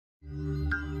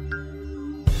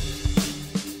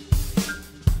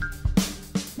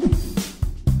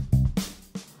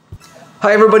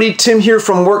Hi everybody, Tim here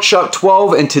from Workshop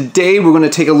 12, and today we're going to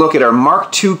take a look at our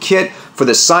Mark II kit for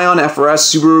the Scion FRS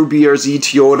Subaru BRZ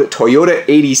Toyota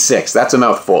 86. That's a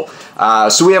mouthful.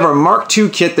 So we have our Mark II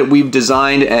kit that we've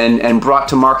designed and brought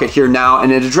to market here now,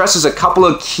 and it addresses a couple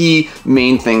of key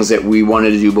main things that we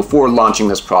wanted to do before launching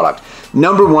this product.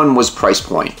 Number one was price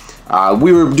point.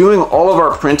 We were doing all of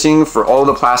our printing for all of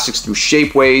the plastics through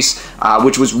Shapeways,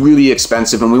 which was really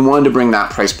expensive, and we wanted to bring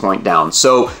that price point down.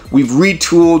 So we've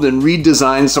retooled and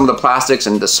redesigned some of the plastics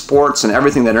and the sports and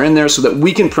everything that are in there so that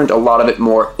we can print a lot of it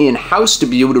more in-house to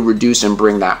be able to reduce and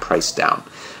bring that price down.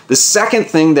 The second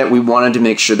thing that we wanted to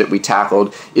make sure that we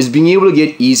tackled is being able to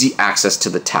get easy access to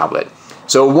the tablet.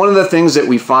 So one of the things that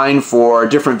we find for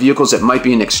different vehicles that might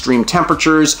be in extreme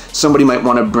temperatures, somebody might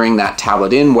want to bring that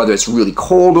tablet in, whether it's really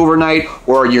cold overnight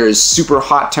or you're super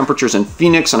hot temperatures in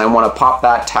Phoenix and I want to pop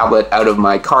that tablet out of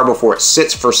my car before it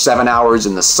sits for 7 hours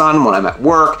in the sun when I'm at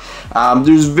work.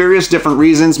 There's various different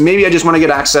reasons. Maybe I just want to get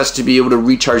access to be able to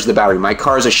recharge the battery. My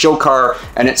car is a show car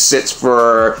and it sits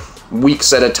for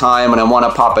weeks at a time and I want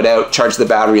to pop it out, charge the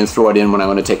battery and throw it in when I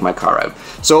want to take my car out.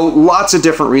 So lots of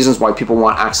different reasons why people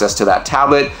want access to that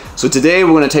tablet. So today we're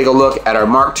going to take a look at our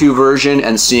Mark II version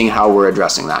and seeing how we're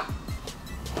addressing that.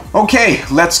 Okay,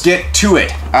 let's get to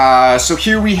it. So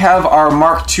here we have our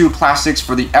Mark II plastics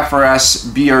for the FRS,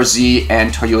 BRZ,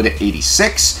 and Toyota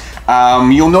 86.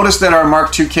 You'll notice that our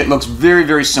Mark II kit looks very,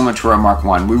 very similar to our Mark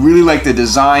I. We really like the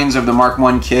designs of the Mark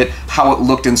I kit, how it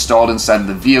looked installed inside of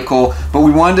the vehicle, but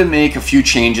we wanted to make a few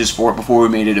changes for it before we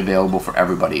made it available for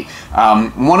everybody.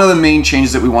 One of the main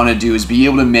changes that we want to do is be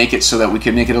able to make it so that we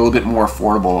can make it a little bit more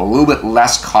affordable, a little bit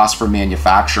less cost for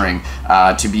manufacturing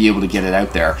to be able to get it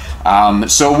out there.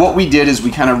 So what we did is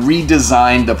we kind of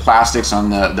redesigned the plastics on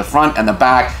the front and the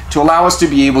back to allow us to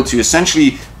be able to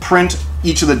essentially print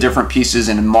each of the different pieces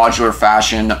in a modular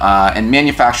fashion and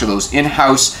manufacture those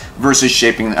in-house versus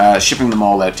shipping them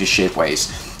all out to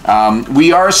Shapeways.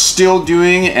 We are still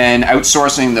doing and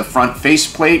outsourcing the front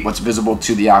faceplate, what's visible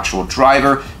to the actual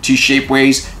driver, to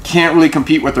Shapeways. Can't really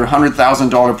compete with their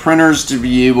 $100,000 printers to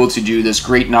be able to do this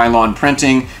great nylon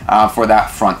printing for that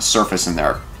front surface in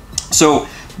there. So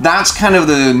that's kind of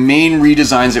the main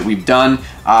redesigns that we've done.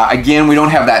 Again, we don't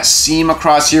have that seam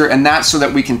across here, and that's so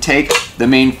that we can take the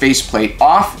main faceplate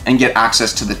off and get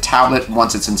access to the tablet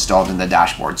once it's installed in the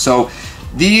dashboard. So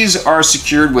these are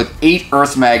secured with 8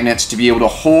 earth magnets to be able to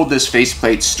hold this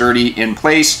faceplate sturdy in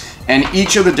place, and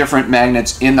each of the different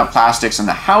magnets in the plastics and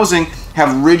the housing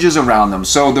have ridges around them.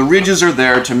 So the ridges are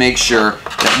there to make sure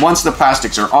that once the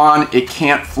plastics are on, it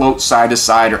can't float side to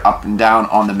side or up and down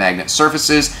on the magnet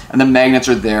surfaces, and the magnets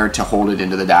are there to hold it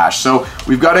into the dash. So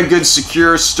we've got a good,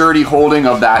 secure, sturdy holding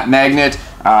of that magnet,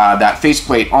 that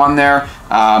faceplate on there.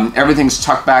 Everything's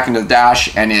tucked back into the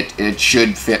dash, and it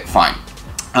should fit fine.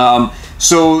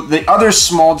 So the other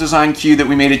small design cue that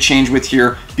we made a change with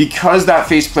here, because that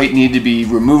faceplate needed to be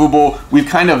removable, we've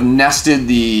kind of nested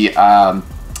the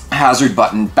hazard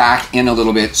button back in a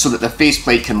little bit so that the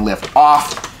faceplate can lift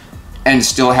off and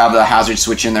still have the hazard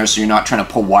switch in there, so you're not trying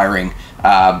to pull wiring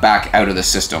back out of the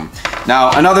system.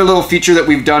 Now, another little feature that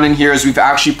we've done in here is we've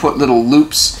actually put little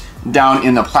loops down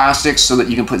in the plastics so that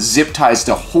you can put zip ties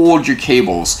to hold your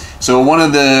cables. So one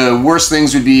of the worst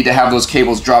things would be to have those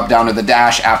cables drop down to the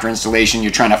dash after installation.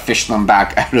 You're trying to fish them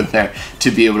back out of there to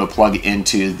be able to plug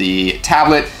into the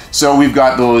tablet. So we've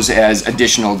got those as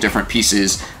additional different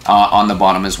pieces on the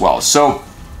bottom as well. So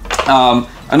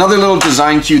another little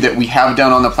design cue that we have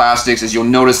done on the plastics is you'll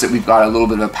notice that we've got a little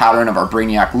bit of a pattern of our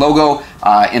Brainiac logo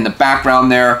in the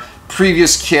background there.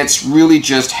 Previous kits really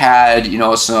just had, you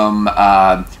know, some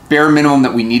bare minimum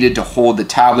that we needed to hold the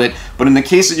tablet, but in the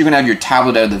case that you're going to have your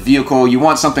tablet out of the vehicle, you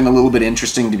want something a little bit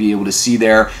interesting to be able to see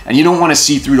there, and you don't want to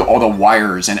see through to all the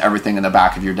wires and everything in the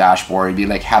back of your dashboard. It'd be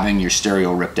like having your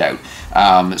stereo ripped out.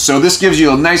 So this gives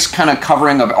you a nice kind of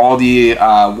covering of all the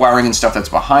wiring and stuff that's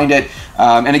behind it,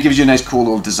 and it gives you a nice cool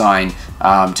little design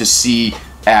to see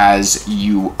as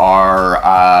you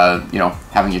are, you know,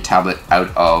 having your tablet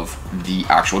out of the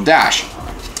actual dash.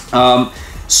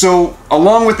 So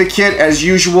along with the kit, as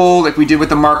usual, like we did with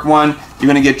the Mark I,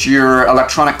 you're going to get your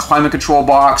electronic climate control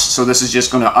box. So this is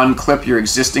just going to unclip your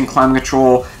existing climate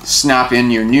control, snap in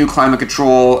your new climate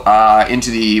control with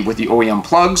the OEM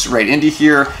plugs right into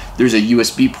here. There's a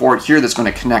USB port here that's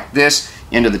going to connect this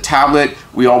into the tablet.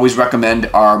 We always recommend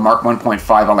our Mark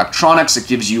 1.5 electronics. It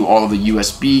gives you all of the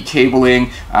USB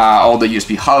cabling, all the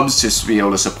USB hubs to be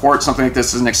able to support something like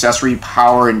this as an accessory,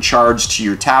 power and charge to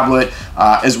your tablet,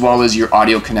 as well as your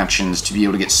audio connections to be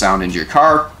able to get sound into your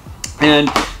car. And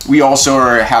we also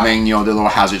are having, you know, the little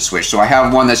hazard switch. So I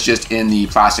have one that's just in the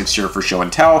plastics here for show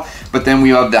and tell, but then we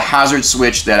have the hazard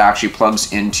switch that actually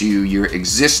plugs into your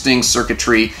existing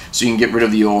circuitry, so you can get rid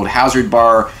of the old hazard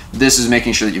bar. This is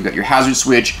making sure that you've got your hazard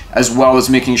switch, as well as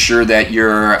making sure that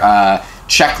your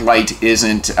check light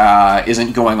isn't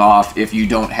going off if you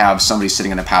don't have somebody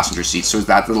sitting in a passenger seat. So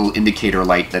that little indicator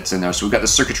light that's in there. So we've got the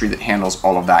circuitry that handles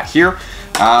all of that here.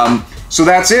 So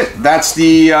that's it. That's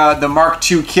the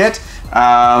Mark II kit.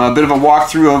 A bit of a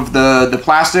walkthrough of the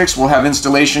plastics. We'll have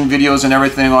installation videos and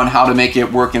everything on how to make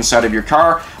it work inside of your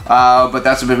car. But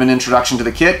that's a bit of an introduction to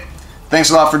the kit. Thanks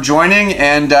a lot for joining,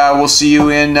 and we'll see you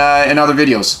in other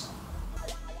videos.